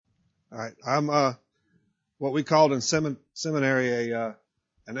All right. I'm what we called in seminary an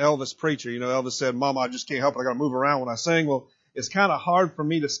Elvis preacher. You know, Elvis said, "Mama, I just can't help it. I got to move around when I sing." Well, it's kind of hard for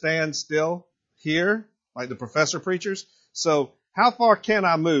me to stand still here, like the professor preachers. So how far can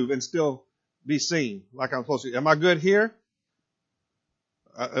I move and still be seen like I'm supposed to? Am I good here?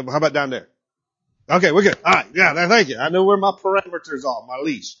 How about down there? Okay, we're good. All right. Yeah, thank you. I know where my parameters are, my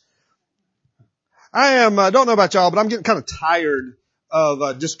leash. I don't know about y'all, but I'm getting kind of tired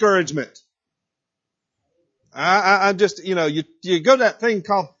of discouragement. I just, you go to that thing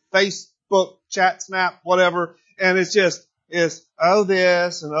called Facebook, Chat, Snap, whatever, and it's oh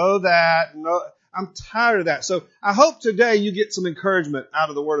this and oh that, and oh, I'm tired of that. So I hope today you get some encouragement out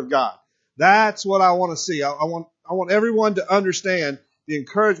of the Word of God. That's what I want to see. I want everyone to understand the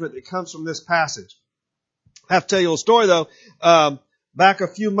encouragement that comes from this passage. I have to tell you a story though. Back a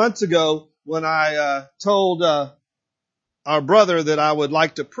few months ago, when I told our brother that I would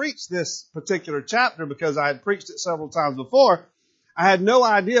like to preach this particular chapter because I had preached it several times before, I had no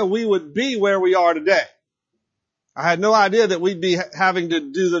idea we would be where we are today. I had no idea that we'd be having to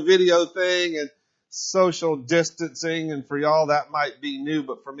do the video thing and social distancing, and for y'all that might be new,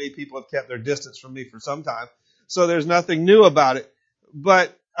 but for me, people have kept their distance from me for some time. So there's nothing new about it.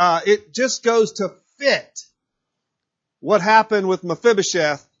 But it just goes to fit what happened with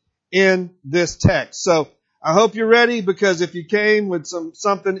Mephibosheth in this text. So I hope you're ready, because if you came with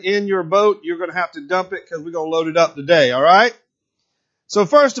something in your boat, you're going to have to dump it because we're going to load it up today. All right. So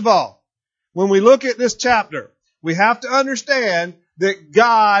first of all, when we look at this chapter, we have to understand that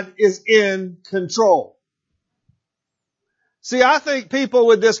God is in control. See, I think people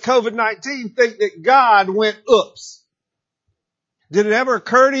with this COVID-19 think that God went oops. Did it ever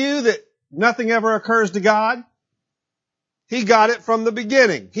occur to you that nothing ever occurs to God? He got it from the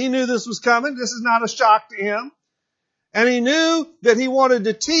beginning. He knew this was coming. This is not a shock to him. And he knew that he wanted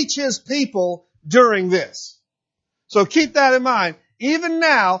to teach his people during this. So keep that in mind. Even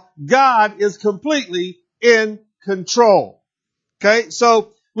now, God is completely in control. Okay,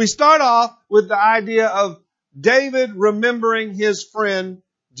 so we start off with the idea of David remembering his friend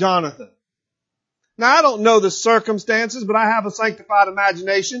Jonathan. Now, I don't know the circumstances, but I have a sanctified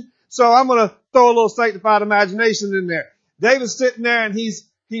imagination. So I'm going to throw a little sanctified imagination in there. David's sitting there and he's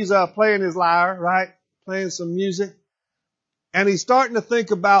playing his lyre, right? Playing some music. And he's starting to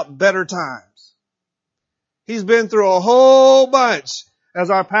think about better times. He's been through a whole bunch, as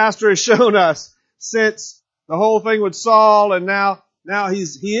our pastor has shown us, since the whole thing with Saul, and now he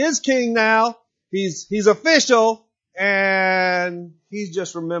is king now. He's official, and he's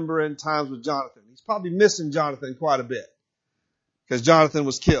just remembering times with Jonathan. He's probably missing Jonathan quite a bit because Jonathan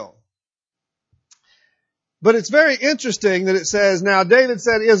was killed. But it's very interesting that it says, "Now David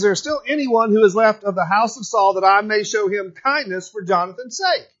said, is there still anyone who is left of the house of Saul that I may show him kindness for Jonathan's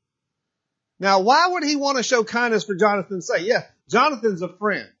sake?" Now, why would he want to show kindness for Jonathan's sake? Yeah, Jonathan's a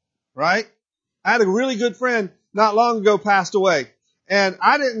friend, right? I had a really good friend not long ago passed away. And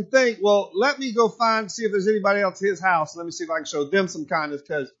I didn't think, well, let me go see if there's anybody else at his house. Let me see if I can show them some kindness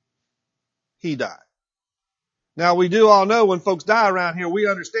because he died. Now, we do all know when folks die around here, we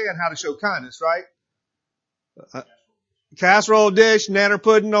understand how to show kindness, right? Casserole dish, nanner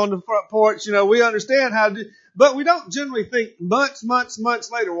pudding on the front porch. We understand how to do, but we don't generally think months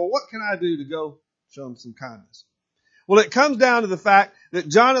later, well, what can I do to go show him some kindness? Well, it comes down to the fact that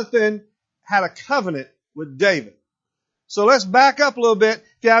Jonathan had a covenant with David. So let's back up a little bit.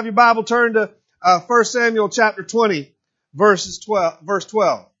 If you have your Bible, turn to 1 Samuel chapter 20, verse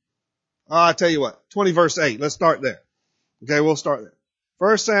 12. I'll tell you what, 20 verse 8. Let's start there. Okay, we'll start there.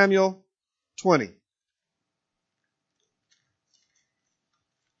 1 Samuel 20.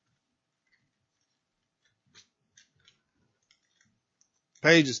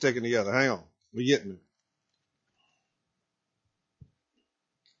 Page is sticking together. Hang on. We're getting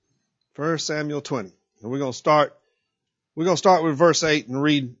there. 1 Samuel 20. And we're going to start with verse 8 and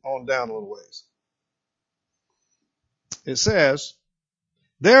read on down a little ways. It says,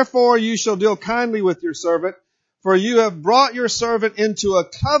 "Therefore you shall deal kindly with your servant, for you have brought your servant into a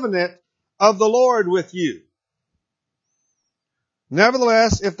covenant of the Lord with you.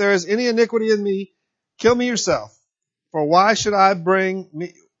 Nevertheless, if there is any iniquity in me, kill me yourself. For why should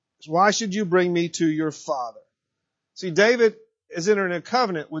you bring me to your father?" See, David is entering a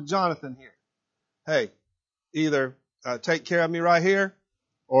covenant with Jonathan here. Hey, either take care of me right here,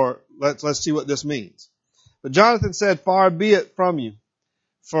 or let's see what this means. But Jonathan said, "Far be it from you.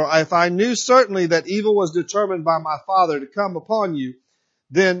 For if I knew certainly that evil was determined by my father to come upon you,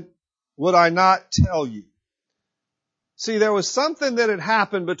 then would I not tell you?" See, there was something that had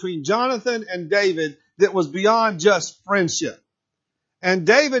happened between Jonathan and David that was beyond just friendship. And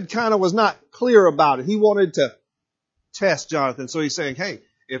David kind of was not clear about it. He wanted to test Jonathan. So he's saying, hey,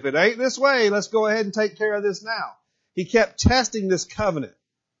 if it ain't this way, let's go ahead and take care of this now. He kept testing this covenant.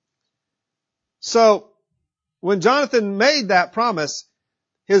 So when Jonathan made that promise,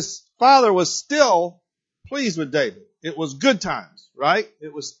 his father was still pleased with David. It was good times, right?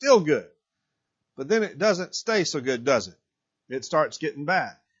 It was still good. But then it doesn't stay so good, does it? It starts getting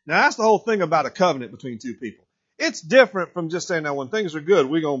bad. Now that's the whole thing about a covenant between two people. It's different from just saying, now when things are good,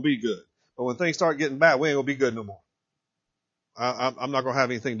 we're going to be good. But when things start getting bad, we ain't going to be good no more. I'm not going to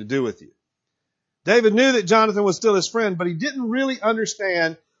have anything to do with you. David knew that Jonathan was still his friend, but he didn't really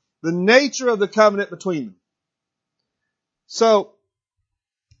understand the nature of the covenant between them. So,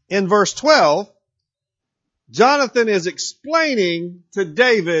 in verse 12, Jonathan is explaining to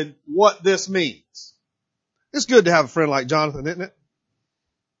David what this means. It's good to have a friend like Jonathan, isn't it?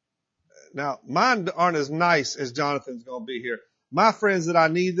 Now, mine aren't as nice as Jonathan's going to be here. My friends that I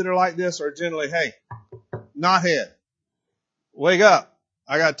need that are like this are generally, hey, knothead, wake up.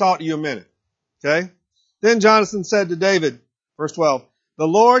 I got to talk to you a minute. Okay? Then Jonathan said to David, verse 12, the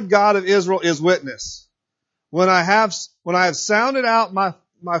Lord God of Israel is witness. When I have sounded out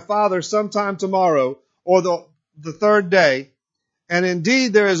my father sometime tomorrow or the third day, and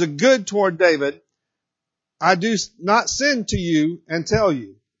indeed there is a good toward David, I do not send to you and tell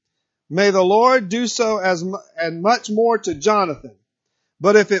you. May the Lord do so and much more to Jonathan.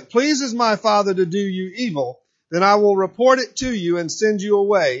 But if it pleases my father to do you evil, then I will report it to you and send you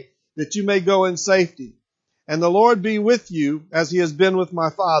away, that you may go in safety. And the Lord be with you as he has been with my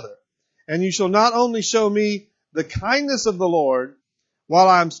father. And you shall not only show me the kindness of the Lord while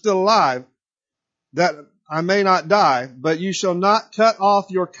I am still alive, that I may not die, but you shall not cut off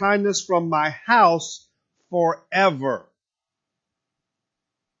your kindness from my house forever.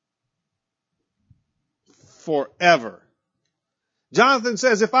 Forever. Jonathan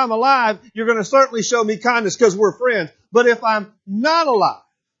says, if I'm alive, you're going to certainly show me kindness because we're friends. But if I'm not alive,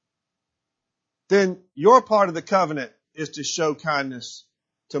 then your part of the covenant is to show kindness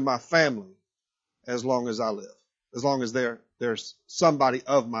to my family as long as I live, as long as there's somebody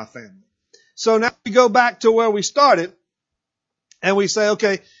of my family. So now we go back to where we started and we say,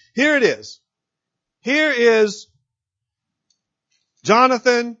 okay, here it is. Here is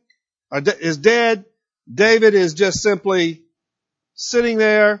Jonathan is dead. David is just simply sitting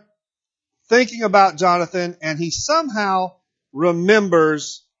there thinking about Jonathan, and he somehow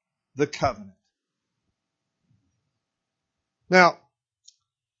remembers the covenant. Now,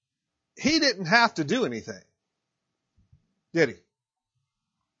 he didn't have to do anything, did he?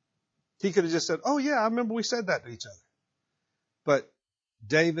 He could have just said, oh yeah, I remember we said that to each other. But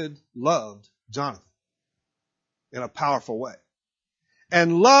David loved Jonathan in a powerful way.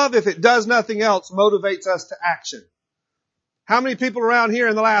 And love, if it does nothing else, motivates us to action. How many people around here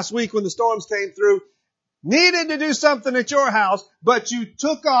in the last week when the storms came through needed to do something at your house, but you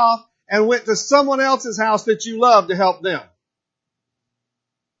took off and went to someone else's house that you loved to help them?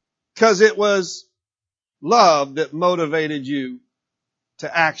 Because it was love that motivated you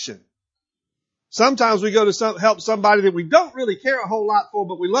to action. Sometimes we go to help somebody that we don't really care a whole lot for,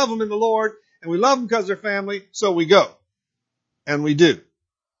 but we love them in the Lord, and we love them because they're family, so we go. And we do.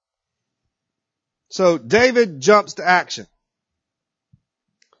 So David jumps to action.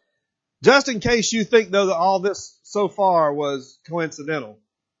 Just in case you think, though, that all this so far was coincidental,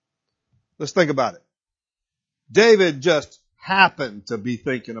 let's think about it. David just happened to be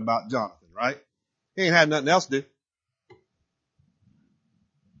thinking about Jonathan, right? He ain't had nothing else to do.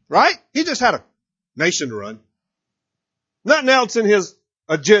 Right? He just had a nation to run. Nothing else in his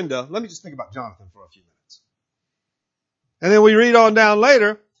agenda. Let me just think about Jonathan for a few minutes. And then we read on down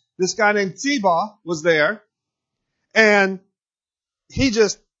later, this guy named Ziba was there, and he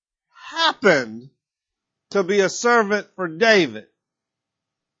just happened to be a servant for David,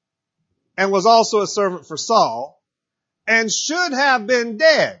 and was also a servant for Saul, and should have been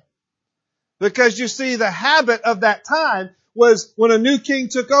dead. Because you see, the habit of that time was when a new king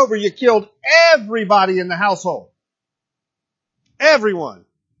took over, you killed everybody in the household. Everyone.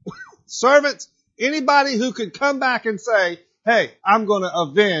 Servants, anybody who could come back and say, hey, I'm going to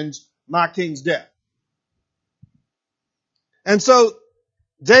avenge my king's death. And so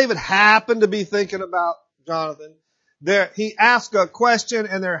David happened to be thinking about Jonathan. He asked a question,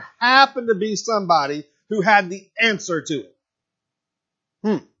 and there happened to be somebody who had the answer to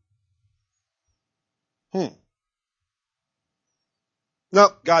it.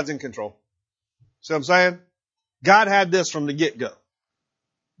 Nope, God's in control. See what I'm saying? God had this from the get-go.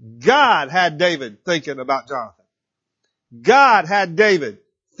 God had David thinking about Jonathan. God had David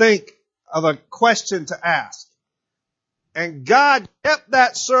think of a question to ask. And God kept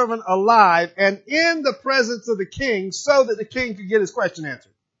that servant alive and in the presence of the king so that the king could get his question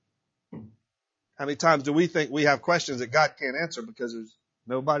answered. How many times do we think we have questions that God can't answer because there's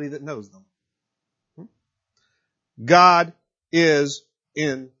nobody that knows them? God is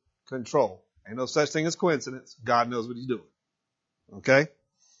in control. Ain't no such thing as coincidence. God knows what he's doing. Okay?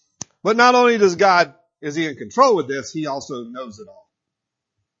 But not only is he in control with this, he also knows it all.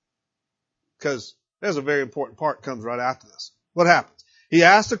 Because there's a very important part comes right after this. What happens? He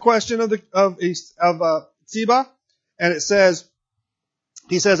asked a question of Ziba, and it says,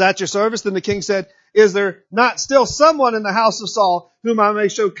 he says, at your service. Then the king said, is there not still someone in the house of Saul whom I may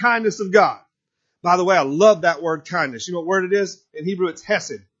show kindness of God? By the way, I love that word kindness. You know what word it is? In Hebrew, it's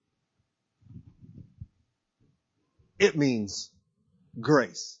hesed. It means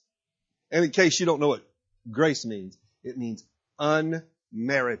grace. And in case you don't know what grace means, it means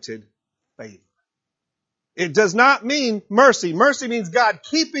unmerited favor. It does not mean mercy. Mercy means God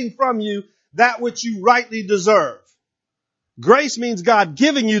keeping from you that which you rightly deserve. Grace means God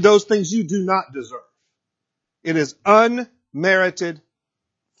giving you those things you do not deserve. It is unmerited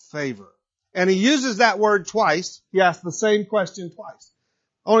favor. And he uses that word twice. He asks the same question twice.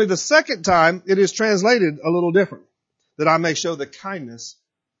 Only the second time it is translated a little different. That I may show the kindness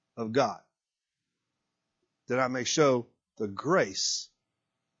of God. That I may show the grace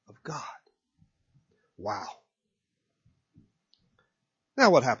of God. Wow. Now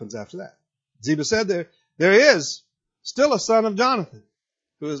what happens after that? Ziba said there is still a son of Jonathan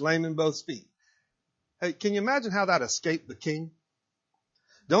who is lame in both feet. Hey, can you imagine how that escaped the king?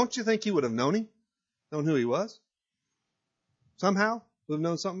 Don't you think he would have known him? Known who he was? Somehow would have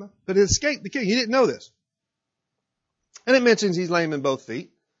known something else? But it escaped the king. He didn't know this. And it mentions he's lame in both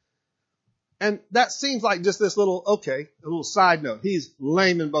feet. And that seems like just this a little side note. He's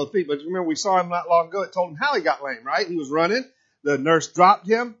lame in both feet. But remember, we saw him not long ago. It told him how he got lame, right? He was running. The nurse dropped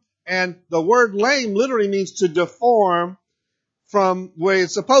him. And the word lame literally means to deform from where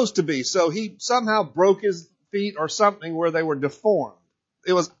it's supposed to be. So he somehow broke his feet or something where they were deformed.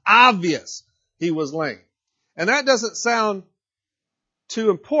 It was obvious he was lame. And that doesn't sound too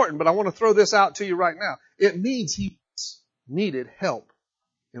important, but I want to throw this out to you right now. It means he needed help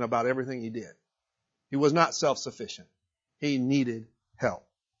in about everything he did. He was not self-sufficient. He needed help.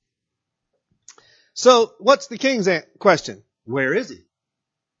 So what's the king's question? Where is he?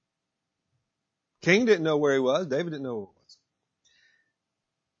 King didn't know where he was. David didn't know where he was.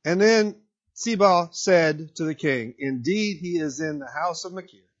 And then Ziba said to the king, indeed he is in the house of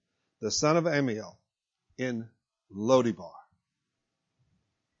Machir, the son of Amiel, in Lodebar.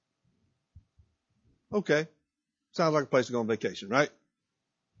 Okay. Sounds like a place to go on vacation, right?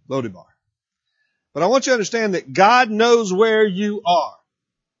 Lodebar. But I want you to understand that God knows where you are,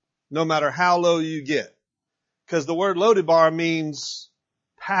 no matter how low you get. Because the word Lodebar means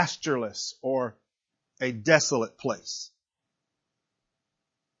pastureless or a desolate place.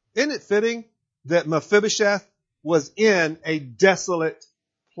 Isn't it fitting that Mephibosheth was in a desolate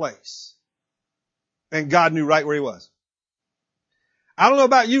place? And God knew right where he was. I don't know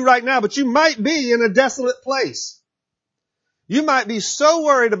about you right now, but you might be in a desolate place. You might be so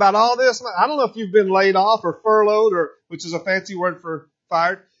worried about all this. I don't know if you've been laid off or furloughed, or which is a fancy word for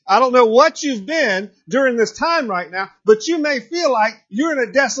fired. I don't know what you've been during this time right now, but you may feel like you're in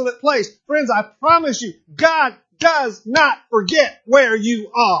a desolate place. Friends, I promise you, God does not forget where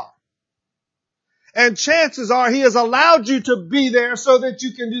you are. And chances are he has allowed you to be there so that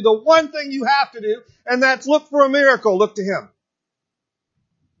you can do the one thing you have to do, and that's look for a miracle. Look to him.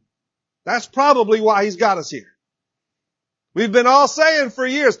 That's probably why he's got us here. We've been all saying for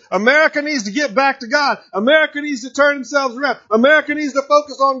years, America needs to get back to God. America needs to turn themselves around. America needs to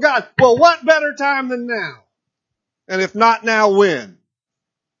focus on God. Well, what better time than now? And if not now, when?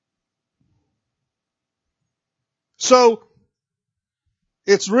 So,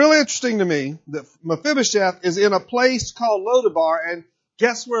 it's really interesting to me that Mephibosheth is in a place called Lodebar, and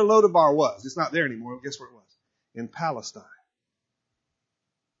guess where Lodebar was? It's not there anymore. Guess where it was? In Palestine.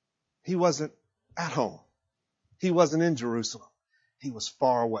 He wasn't at home. He wasn't in Jerusalem. He was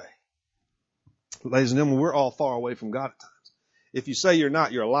far away. Ladies and gentlemen, we're all far away from God at times. If you say you're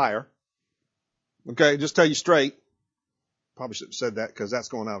not, you're a liar. Okay, just tell you straight. Probably shouldn't have said that because that's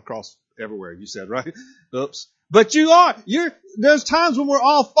going out across everywhere, you said, right? Oops. But you are. There's times when we're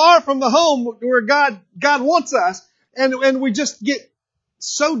all far from the home where God wants us, and we just get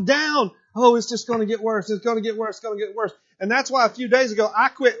so down. Oh, it's just going to get worse. It's going to get worse. It's going to get worse. And that's why a few days ago I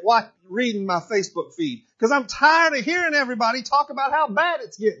quit reading my Facebook feed because I'm tired of hearing everybody talk about how bad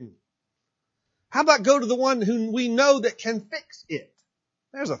it's getting. How about go to the one who we know that can fix it?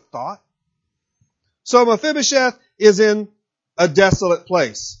 There's a thought. So Mephibosheth is in a desolate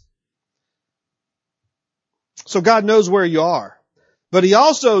place. So God knows where you are, but He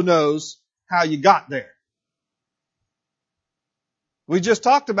also knows how you got there. We just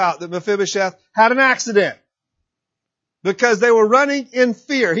talked about that Mephibosheth had an accident because they were running in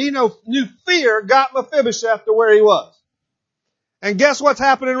fear. He knew fear got Mephibosheth to where he was. And guess what's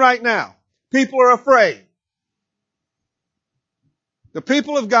happening right now? People are afraid. The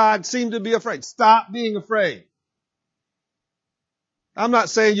people of God seem to be afraid. Stop being afraid. I'm not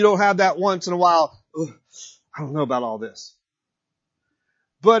saying you don't have that once in a while. I don't know about all this.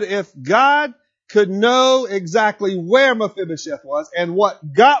 But if God could know exactly where Mephibosheth was and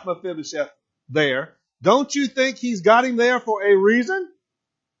what got Mephibosheth there, don't you think He's got him there for a reason?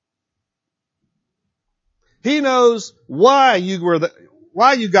 He knows why you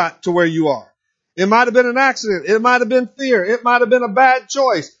got to where you are. It might have been an accident. It might have been fear. It might have been a bad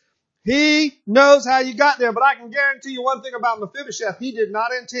choice. He knows how you got there, but I can guarantee you one thing about Mephibosheth. He did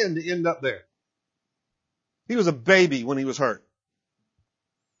not intend to end up there. He was a baby when he was hurt.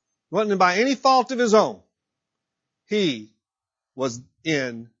 It wasn't by any fault of his own. He was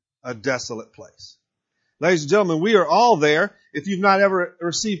in a desolate place. Ladies and gentlemen, we are all there. If you've not ever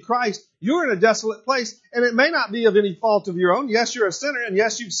received Christ, you're in a desolate place, and it may not be of any fault of your own. Yes, you're a sinner, and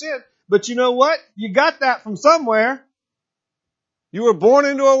yes, you've sinned, but you know what? You got that from somewhere. You were born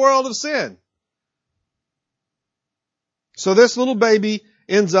into a world of sin. So this little baby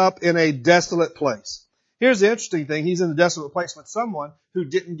ends up in a desolate place. Here's the interesting thing. He's in a desolate place with someone who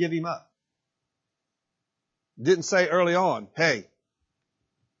didn't give him up. Didn't say early on, hey,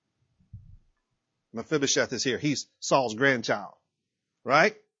 Mephibosheth is here. He's Saul's grandchild.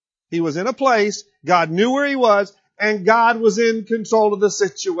 Right? He was in a place, God knew where he was, and God was in control of the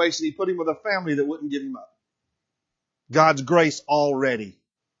situation. He put him with a family that wouldn't give him up. God's grace already.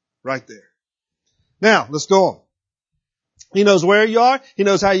 Right there. Now, let's go on. He knows where you are. He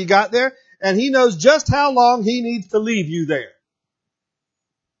knows how you got there. And He knows just how long He needs to leave you there.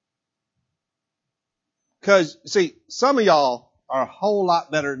 Because, see, some of y'all are a whole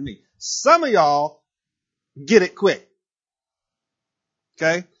lot better than me. Some of y'all get it quick.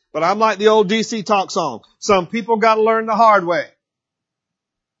 Okay? But I'm like the old DC Talk song. Some people got to learn the hard way.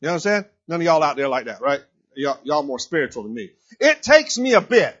 You know what I'm saying? None of y'all out there like that, right? Y'all more spiritual than me. It takes me a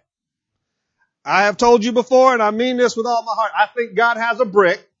bit. I have told you before, and I mean this with all my heart. I think God has a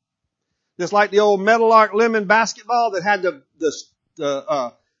brick, just like the old Metal Arc Lemon basketball that had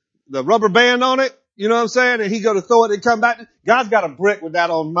the rubber band on it. You know what I'm saying? And He go to throw it and come back. God's got a brick with that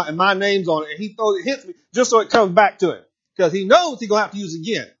on my name's on it, and He throws it, hits me just so it comes back to Him, because He knows He's gonna have to use it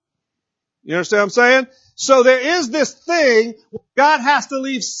again. You understand what I'm saying? So there is this thing where God has to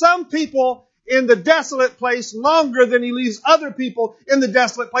leave some people in the desolate place longer than He leaves other people in the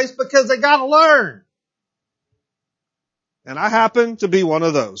desolate place, because they got to learn. And I happen to be one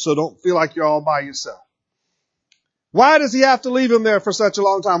of those, so don't feel like you're all by yourself. Why does He have to leave him there for such a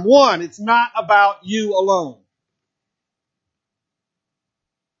long time? One, it's not about you alone.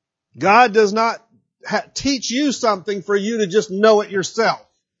 God does not teach you something for you to just know it yourself.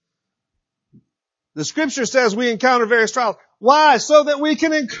 The Scripture says we encounter various trials. Why? So that we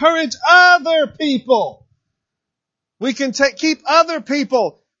can encourage other people. We can keep other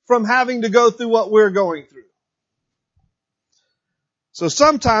people from having to go through what we're going through. So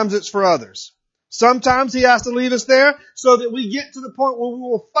sometimes it's for others. Sometimes He has to leave us there so that we get to the point where we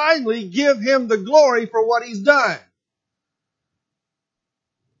will finally give Him the glory for what He's done.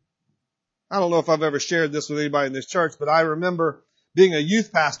 I don't know if I've ever shared this with anybody in this church, but I remember being a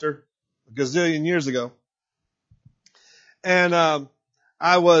youth pastor a gazillion years ago. And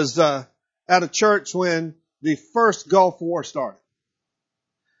I was at a church when the first Gulf War started.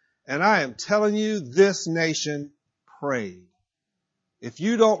 And I am telling you, this nation prayed. If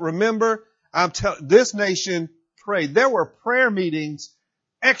you don't remember, this nation prayed. There were prayer meetings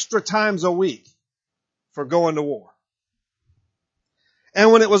extra times a week for going to war.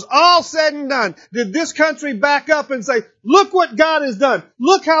 And when it was all said and done, did this country back up and say, look what God has done.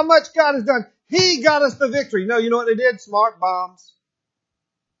 Look how much God has done. He got us the victory. No, you know what they did? Smart bombs.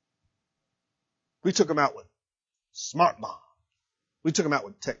 We took them out with smart bombs. We took them out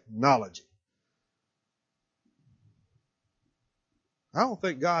with technology. I don't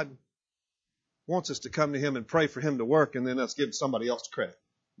think God wants us to come to Him and pray for Him to work and then us give somebody else credit.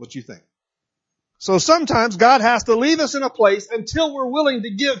 What you think? So sometimes God has to leave us in a place until we're willing to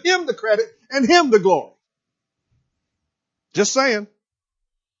give Him the credit and Him the glory. Just saying.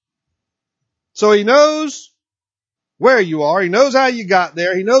 So He knows where you are. He knows how you got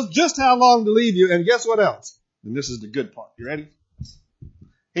there. He knows just how long to leave you. And guess what else? And this is the good part. You ready?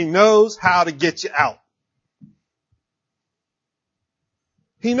 He knows how to get you out.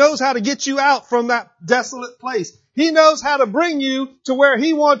 He knows how to get you out from that desolate place. He knows how to bring you to where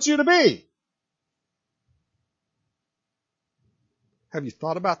He wants you to be. Have you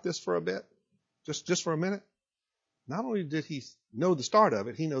thought about this for a bit? Just for a minute? Not only did He know the start of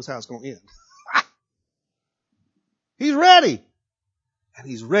it, He knows how it's going to end. He's ready. And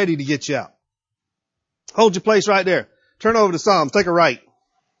He's ready to get you out. Hold your place right there. Turn over to Psalms. Take a right.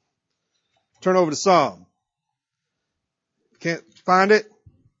 Turn over to Psalm. Can't find it?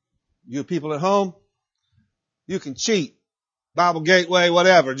 You people at home, you can cheat. Bible Gateway,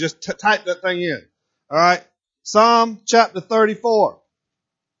 whatever. Just type that thing in. All right. Psalm chapter 34.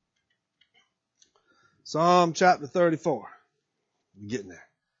 Psalm chapter 34. I'm getting there.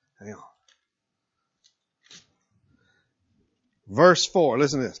 Hang on. Verse 4.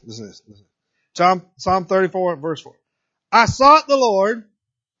 Listen to this. Listen to this. Listen. Psalm 34, verse 4. I sought the Lord,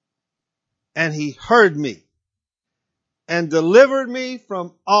 and He heard me, and delivered me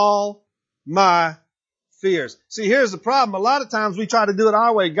from all my fears. See, here's the problem. A lot of times we try to do it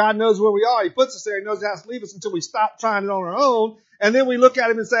our way. God knows where we are. He puts us there. He knows how to leave us until we stop trying it on our own. And then we look at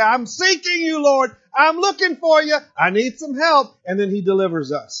Him and say, I'm seeking you, Lord. I'm looking for you. I need some help. And then He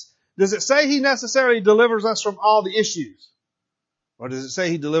delivers us. Does it say He necessarily delivers us from all the issues? Or does it say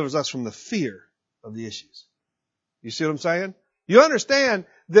He delivers us from the fear of the issues? You see what I'm saying? You understand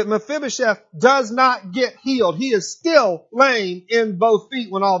that Mephibosheth does not get healed. He is still laying in both feet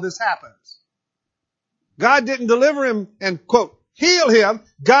when all this happens. God didn't deliver him and, quote, heal him.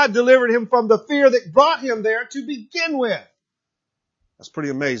 God delivered him from the fear that brought him there to begin with. That's pretty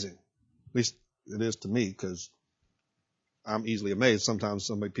amazing. At least it is to me, because I'm easily amazed. Sometimes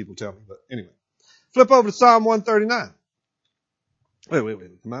some people tell me. But anyway, flip over to Psalm 139. Wait.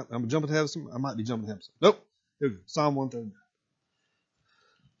 I'm jumping ahead of some. I might be jumping ahead of some. Nope. Here we go. Psalm 139.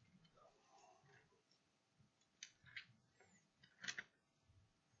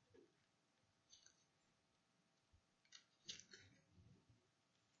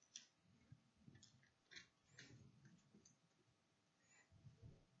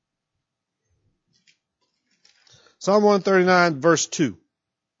 Psalm 139, verse 2.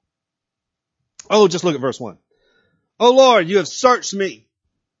 Oh, just look at verse 1. Oh Lord, you have searched me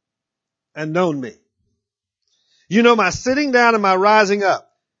and known me. You know my sitting down and my rising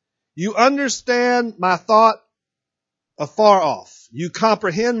up. You understand my thought afar off. You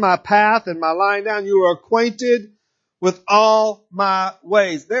comprehend my path and my lying down. You are acquainted with all my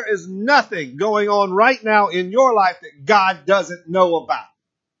ways. There is nothing going on right now in your life that God doesn't know about.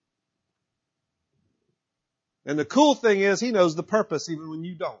 And the cool thing is He knows the purpose even when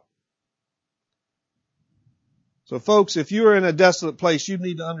you don't. So folks, if you're in a desolate place, you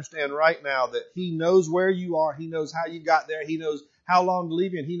need to understand right now that He knows where you are. He knows how you got there. He knows how long to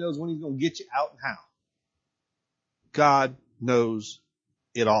leave you, and He knows when He's going to get you out and how. God knows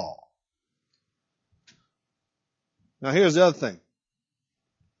it all. Now here's the other thing.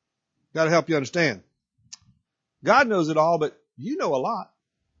 Got to help you understand. God knows it all, but you know a lot.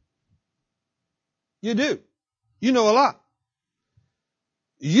 You do. You know a lot.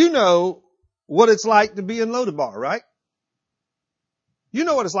 You know what it's like to be in Lodabar, right? You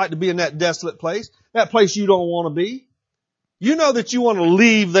know what it's like to be in that desolate place, that place you don't want to be. You know that you want to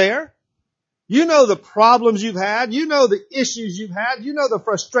leave there. You know the problems you've had. You know the issues you've had. You know the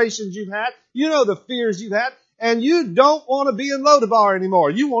frustrations you've had. You know the fears you've had. And you don't want to be in Lodabar anymore.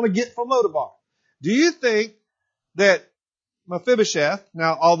 You want to get from Lodabar. Do you think that Mephibosheth,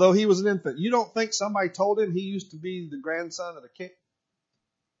 now although he was an infant, you don't think somebody told him he used to be the grandson of the king?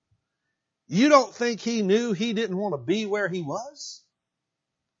 You don't think he knew he didn't want to be where he was?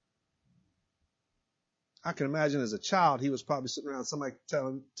 I can imagine as a child, he was probably sitting around somebody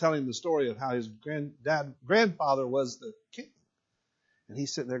telling the story of how his grandfather was the king. And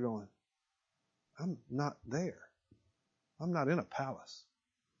he's sitting there going, I'm not there. I'm not in a palace.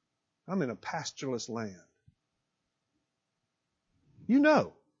 I'm in a pastureless land. You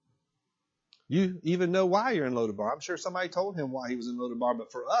know. You even know why you're in Lodabar. I'm sure somebody told him why he was in Lodabar.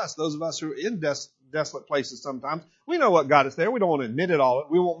 But for us, those of us who are in desolate places sometimes, we know what got us there. We don't want to admit it all.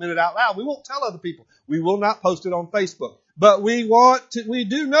 We won't admit it out loud. We won't tell other people. We will not post it on Facebook. But we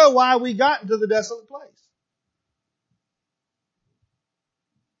do know why we got into the desolate place.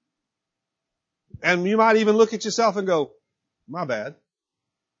 And you might even look at yourself and go, my bad.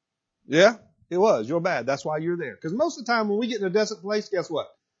 Yeah, it was. You're bad. That's why you're there. Because most of the time when we get in a desolate place, guess what?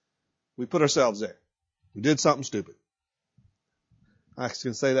 We put ourselves there. We did something stupid. I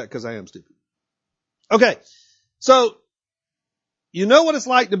can say that because I am stupid. Okay. So, you know what it's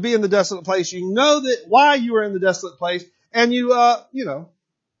like to be in the desolate place. You know that why you are in the desolate place. And you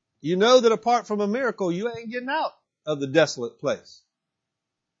know that apart from a miracle, you ain't getting out of the desolate place.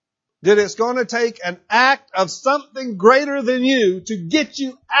 that it's going to take an act of something greater than you to get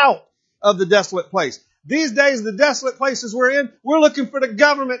you out of the desolate place. These days, the desolate places we're in, we're looking for the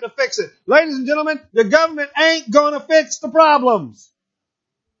government to fix it. Ladies and gentlemen, the government ain't going to fix the problems.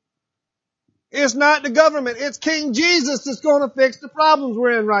 It's not the government. It's King Jesus that's going to fix the problems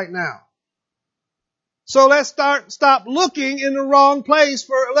we're in right now. So let's stop looking in the wrong place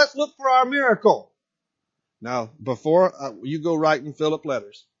let's look for our miracle. Now, before you go writing Philip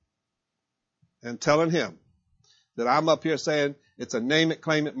letters and telling him that I'm up here saying it's a name it,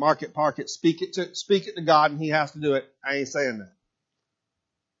 claim it, mark it, park it, speak it to God, and he has to do it. I ain't saying that.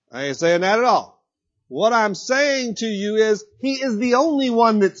 I ain't saying that at all. What I'm saying to you is he is the only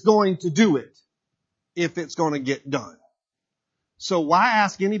one that's going to do it if it's going to get done. So why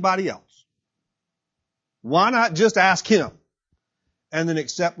ask anybody else? Why not just ask him and then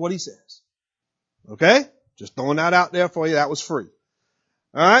accept what he says? Okay? Just throwing that out there for you. That was free.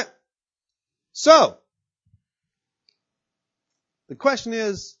 All right? So, the question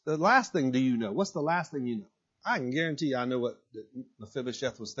is, the last thing do you know? What's the last thing you know? I can guarantee you I know what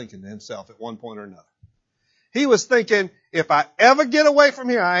Mephibosheth was thinking to himself at one point or another. He was thinking, if I ever get away from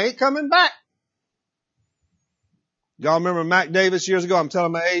here, I ain't coming back. Y'all remember Mac Davis years ago? I'm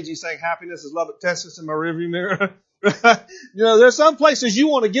telling my age. He's saying happiness is Lubbock, Texas in my rearview mirror. There's some places you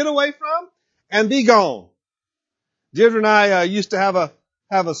want to get away from and be gone. Deirdre and I used to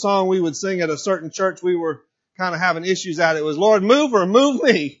have a song we would sing at a certain church we were kind of having issues at. It was, Lord, move or move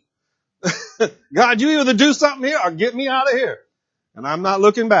me. God, you either do something here or get me out of here. And I'm not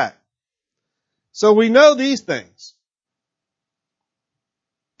looking back. So we know these things.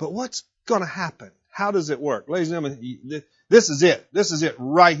 But what's going to happen? How does it work? Ladies and gentlemen, this is it. This is it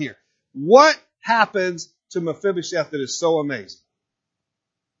right here. What happens to Mephibosheth that is so amazing?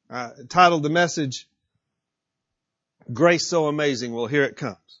 Titled the message, Grace So Amazing. Well, here it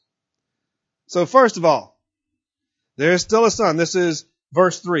comes. So first of all, there is still a son. This is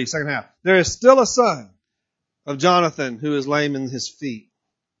verse 3, second half. There is still a son of Jonathan who is lame in his feet.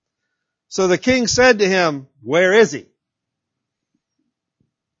 So the king said to him, where is he?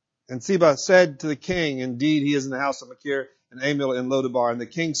 And Ziba said to the king, indeed, he is in the house of Machir and Amiel in Lodabar. And the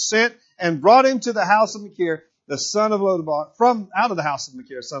king sent and brought him to the house of Machir, the son of Lodabar, from out of the house of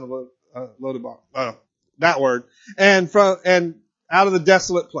Machir, son of Lodabar, that word, and out of the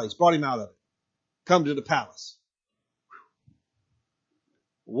desolate place, brought him out of it. Come to the palace.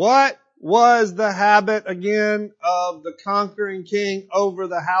 What was the habit again of the conquering king over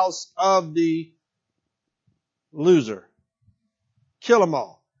the house of the loser? Kill them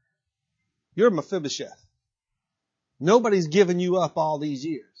all. You're Mephibosheth. Nobody's given you up all these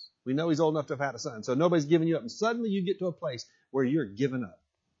years. We know he's old enough to have had a son, so nobody's given you up. And suddenly you get to a place where you're given up.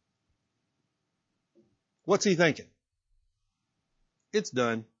 What's he thinking? It's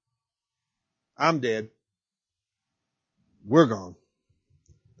done. I'm dead. We're gone.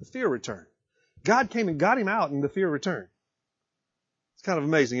 The fear returned. God came and got him out and the fear returned. It's kind of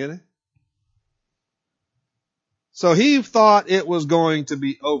amazing, isn't it? So he thought it was going to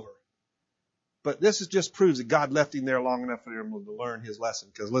be over. But this just proves that God left him there long enough for him to learn his lesson.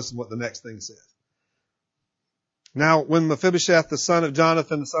 Because listen what the next thing says. Now, when Mephibosheth, the son of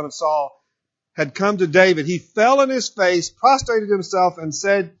Jonathan, the son of Saul, had come to David, he fell on his face, prostrated himself, and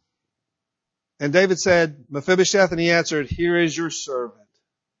said, and David said, Mephibosheth, and he answered, here is your servant.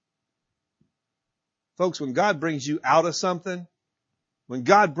 Folks, when God brings you out of something,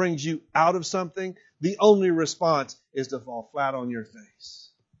 the only response is to fall flat on your face.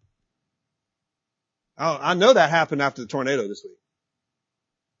 I know that happened after the tornado this week.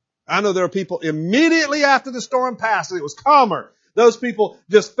 I know there are people immediately after the storm passed and it was calmer. Those people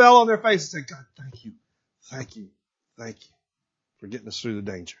just fell on their face and said, God, thank you for getting us through the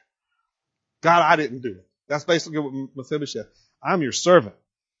danger. God, I didn't do it. That's basically what Mephibosheth. I'm your servant.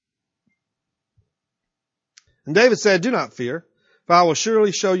 And David said, do not fear, for I will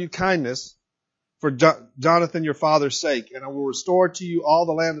surely show you kindness for Jonathan your father's sake, and I will restore to you all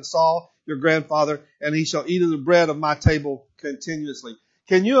the land of Saul, your grandfather, and he shall eat of the bread of my table continuously.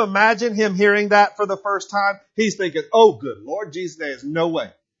 Can you imagine him hearing that for the first time? He's thinking, oh, good Lord Jesus, there is no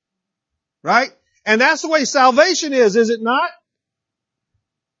way. Right? And that's the way salvation is it not?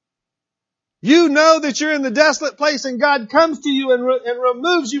 You know that you're in the desolate place and God comes to you and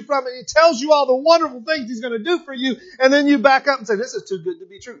removes you from it. He tells you all the wonderful things he's going to do for you. And then you back up and say, this is too good to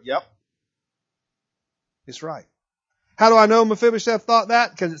be true. Yep. It's right. How do I know Mephibosheth thought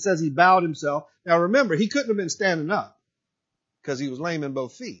that? Because it says he bowed himself. Now remember, he couldn't have been standing up because he was lame in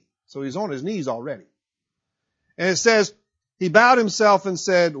both feet. So he's on his knees already. And it says, he bowed himself and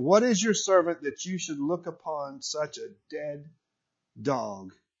said, what is your servant that you should look upon such a dead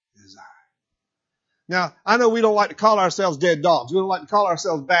dog desire. Now, I know we don't like to call ourselves dead dogs. We don't like to call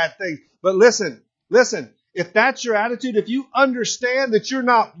ourselves bad things. But listen. If that's your attitude, if you understand that you're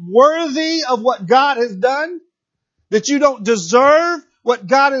not worthy of what God has done, that you don't deserve what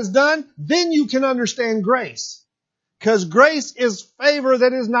God has done, then you can understand grace. Because grace is favor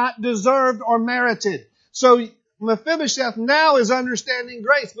that is not deserved or merited. So Mephibosheth now is understanding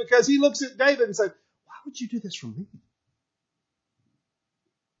grace because he looks at David and says, why would you do this for me?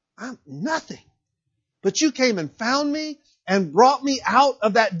 I'm nothing. But you came and found me and brought me out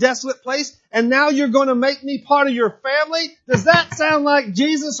of that desolate place, and now you're going to make me part of your family? Does that sound like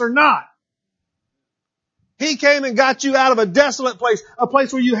Jesus or not? He came and got you out of a desolate place, a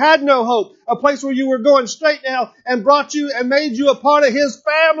place where you had no hope, a place where you were going straight down, and brought you and made you a part of His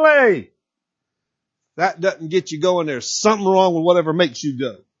family. That doesn't get you going. There's something wrong with whatever makes you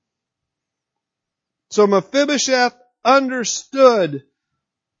go. So Mephibosheth understood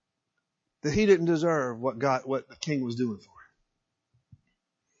that he didn't deserve what the king was doing for him.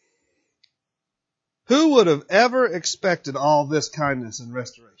 Who would have ever expected all this kindness and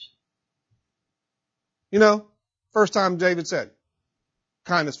restoration? You know, first time David said,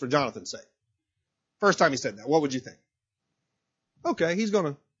 kindness for Jonathan's sake. First time he said that, what would you think? Okay, he's going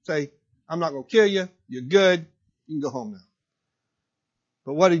to say, I'm not going to kill you. You're good. You can go home now.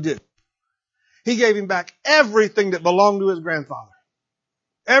 But what did he do? He gave him back everything that belonged to his grandfather.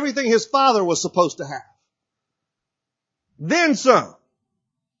 Everything his father was supposed to have. Then some.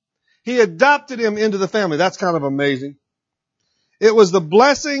 He adopted him into the family. That's kind of amazing. It was the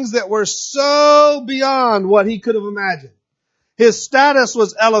blessings that were so beyond what he could have imagined. His status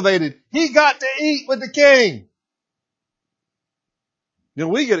was elevated. He got to eat with the king. You know,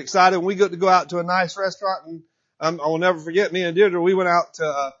 we get excited when we get to go out to a nice restaurant. And I will never forget, me and Deirdre, we went out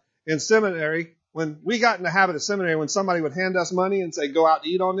to, in seminary. When we got in the habit of seminary, when somebody would hand us money and say, go out to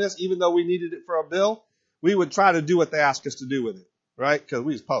eat on this, even though we needed it for a bill, we would try to do what they asked us to do with it, right? Because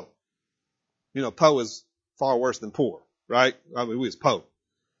we was po. You know, po is far worse than poor, right? I mean, we was po.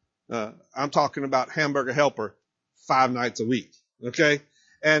 I'm talking about hamburger helper 5 nights a week, okay?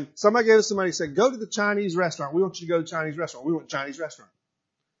 And somebody gave us some money and said, go to the Chinese restaurant. We want you to go to the Chinese restaurant. We went to the Chinese restaurant.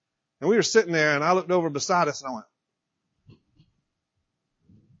 And we were sitting there, and I looked over beside us, and I went,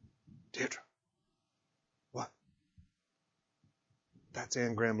 Deirdre. What? That's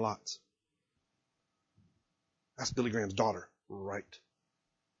Ann Graham Lotz. That's Billy Graham's daughter right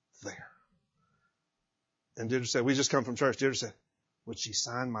there. And Deirdre said, we just come from church. Deirdre said, would she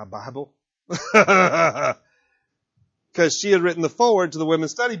sign my Bible? Because she had written the foreword to the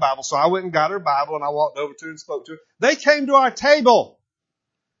Women's Study Bible. So I went and got her Bible, and I walked over to her and spoke to her. They came to our table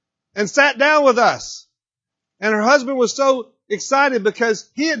and sat down with us. And her husband was so excited because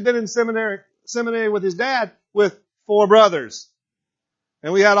he had been in seminary with his dad with 4 brothers.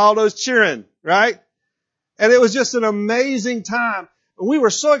 And we had all those cheering, right? And it was just an amazing time. And we were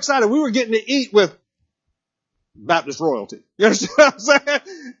so excited. We were getting to eat with Baptist royalty. You understand what I'm saying?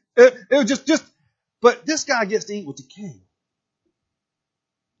 It was just, but this guy gets to eat with the king.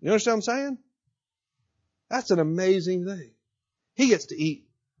 You understand what I'm saying? That's an amazing thing. He gets to eat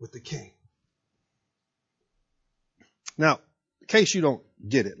with the king. Now, in case you don't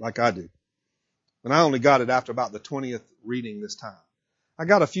get it like I do, and I only got it after about the 20th reading this time, I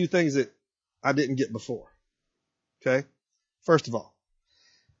got a few things that I didn't get before. Okay? First of all,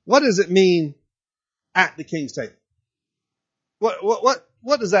 what does it mean at the king's table?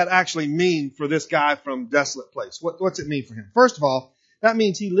 What does that actually mean for this guy from desolate place? What's it mean for him? First of all, that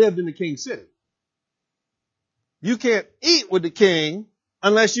means he lived in the king's city. You can't eat with the king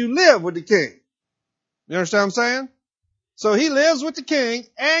unless you live with the king. You understand what I'm saying? So he lives with the king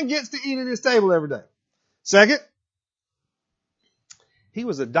and gets to eat at his table every day. Second, he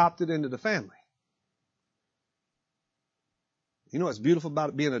was adopted into the family. You know what's beautiful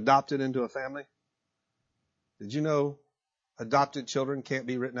about being adopted into a family? Did you know adopted children can't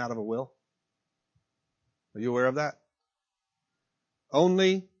be written out of a will? Are you aware of that?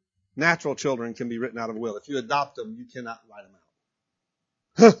 Only natural children can be written out of a will. If you adopt them, you cannot write them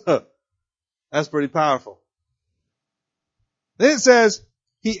out. That's pretty powerful. Then it says,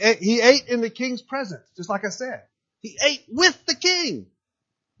 he ate in the king's presence, just like I said. He ate with the king.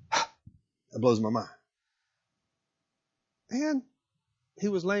 That blows my mind. And he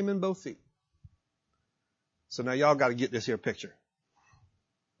was lame in both feet. So now y'all got to get this here picture.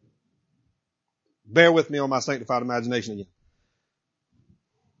 Bear with me on my sanctified imagination again.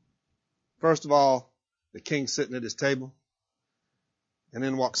 First of all, the king's sitting at his table. And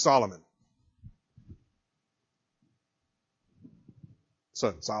then walks Solomon.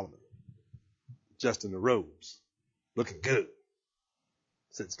 Son Solomon. Just in the robes. Looking good.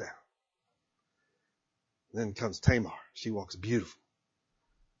 sits down. Then comes Tamar. She walks beautiful.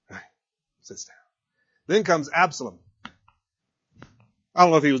 Right? Sits down. Then comes Absalom. I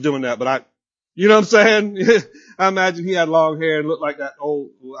don't know if he was doing that, but you know what I'm saying? I imagine he had long hair and looked like that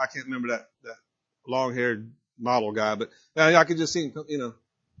old, I can't remember that long-haired model guy, but I could just see him,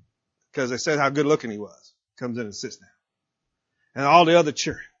 because they said how good looking he was. Comes in and sits down. And all the other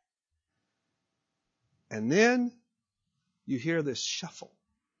cheering. And then you hear this shuffle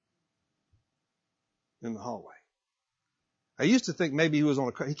in the hallway. I used to think maybe he was on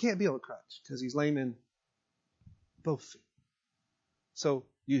a crutch. He can't be on a crutch because he's lame in both feet. So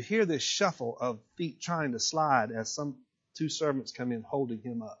you hear this shuffle of feet trying to slide as two servants come in holding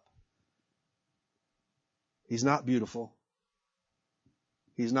him up. He's not beautiful.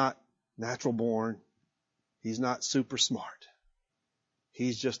 He's not natural born. He's not super smart.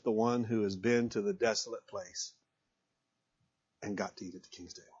 He's just the one who has been to the desolate place and got to eat at the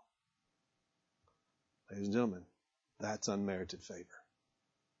king's table. Ladies and gentlemen, that's unmerited favor.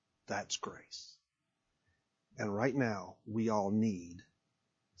 That's grace. And right now, we all need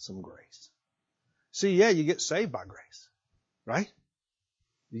some grace. See, yeah, you get saved by grace, right?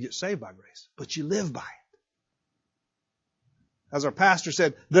 You get saved by grace, but you live by it. As our pastor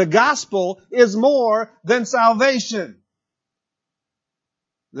said, the gospel is more than salvation.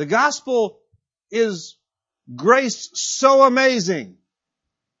 The gospel is grace so amazing.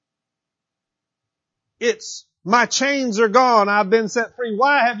 It's, my chains are gone, I've been set free.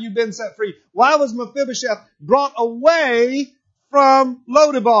 Why have you been set free? Why was Mephibosheth brought away from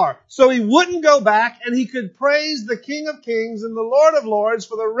Lodebar? So he wouldn't go back and he could praise the King of Kings and the Lord of Lords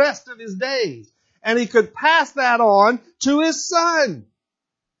for the rest of his days. And he could pass that on to his son.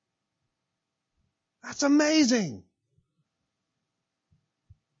 That's amazing.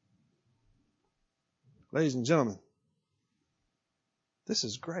 Ladies and gentlemen, this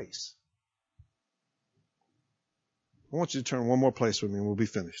is grace. I want you to turn one more place with me and we'll be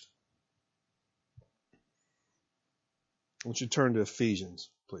finished. I want you to turn to Ephesians,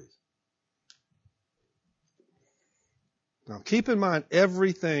 please. Now keep in mind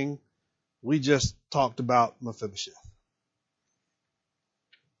everything we just talked about Mephibosheth.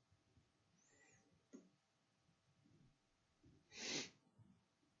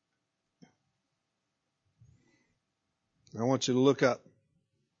 I want you to look up.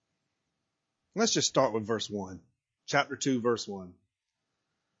 Let's just start with verse 1. Chapter 2, verse 1.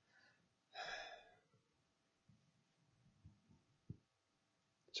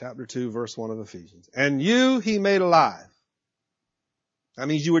 Chapter 2, verse 1 of Ephesians. And you he made alive. That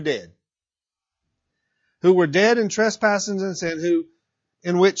means you were dead. Who were dead in trespasses and sin,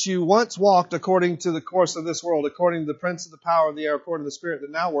 in which you once walked according to the course of this world, according to the prince of the power of the air, according to the spirit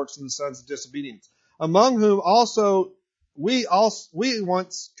that now works in the sons of disobedience, among whom also we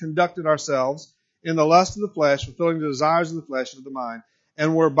once conducted ourselves in the lust of the flesh, fulfilling the desires of the flesh and of the mind,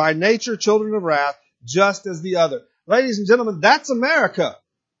 and were by nature children of wrath, just as the other. Ladies and gentlemen, that's America.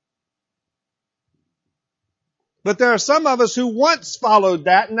 But there are some of us who once followed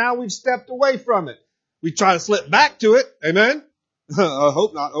that, and now we've stepped away from it. We try to slip back to it. Amen? I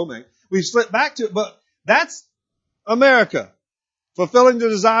hope not. Oh, man. We slip back to it, but that's America. Fulfilling the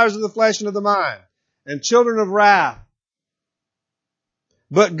desires of the flesh and of the mind, and children of wrath.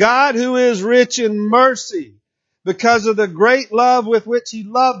 But God, who is rich in mercy, because of the great love with which he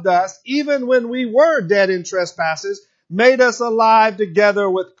loved us, even when we were dead in trespasses, made us alive together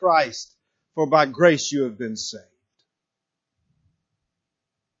with Christ. For by grace you have been saved.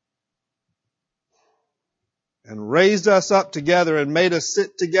 And raised us up together and made us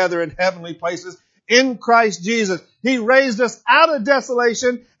sit together in heavenly places in Christ Jesus. He raised us out of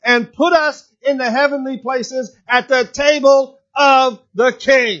desolation and put us in the heavenly places at the table of the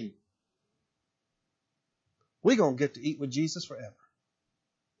King. We're going to get to eat with Jesus forever.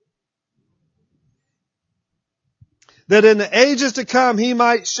 That in the ages to come he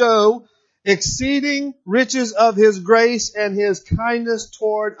might show exceeding riches of his grace and his kindness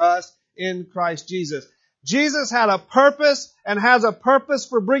toward us in Christ Jesus. Jesus had a purpose and has a purpose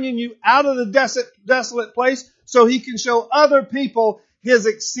for bringing you out of the desolate place so he can show other people his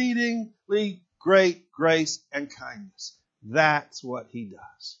exceedingly great grace and kindness. That's what he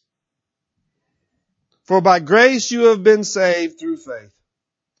does. For by grace you have been saved through faith,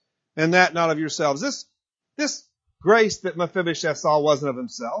 and that not of yourselves. This grace that Mephibosheth saw wasn't of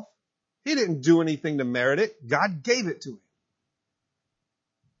himself. He didn't do anything to merit it. God gave it to him.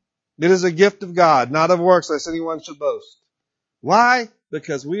 It is a gift of God, not of works, lest anyone should boast. Why?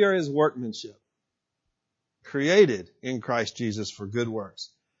 Because we are his workmanship, created in Christ Jesus for good works,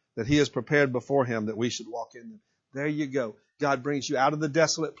 that he has prepared before him that we should walk in them. There you go. God brings you out of the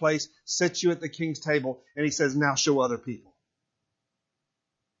desolate place, sits you at the king's table, and he says, now show other people.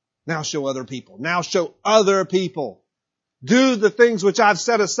 Now show other people. Now show other people. Do the things which I've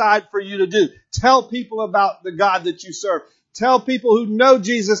set aside for you to do. Tell people about the God that you serve. Tell people who know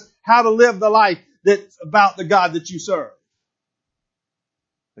Jesus how to live the life that's about the God that you serve.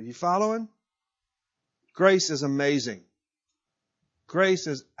 Are you following? Grace is amazing. Grace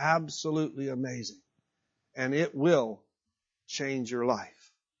is absolutely amazing. And it will change your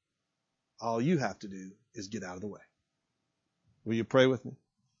life. All you have to do is get out of the way. Will you pray with me?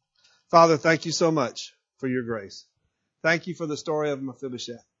 Father, thank you so much for your grace. Thank you for the story of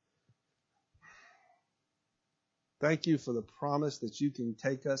Mephibosheth. Thank you for the promise that you can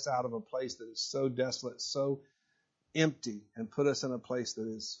take us out of a place that is so desolate, so empty, and put us in a place that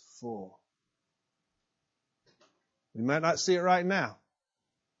is full. We might not see it right now,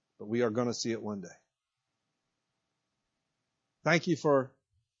 but we are going to see it one day. Thank you for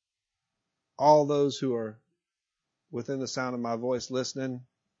all those who are within the sound of my voice listening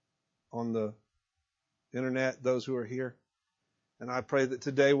on the internet, those who are here. And I pray that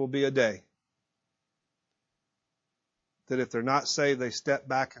today will be a day that if they're not saved, they step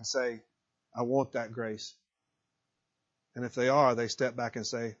back and say, I want that grace. And if they are, they step back and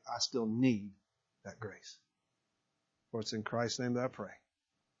say, I still need that grace. For it's in Christ's name that I pray.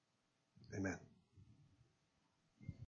 Amen.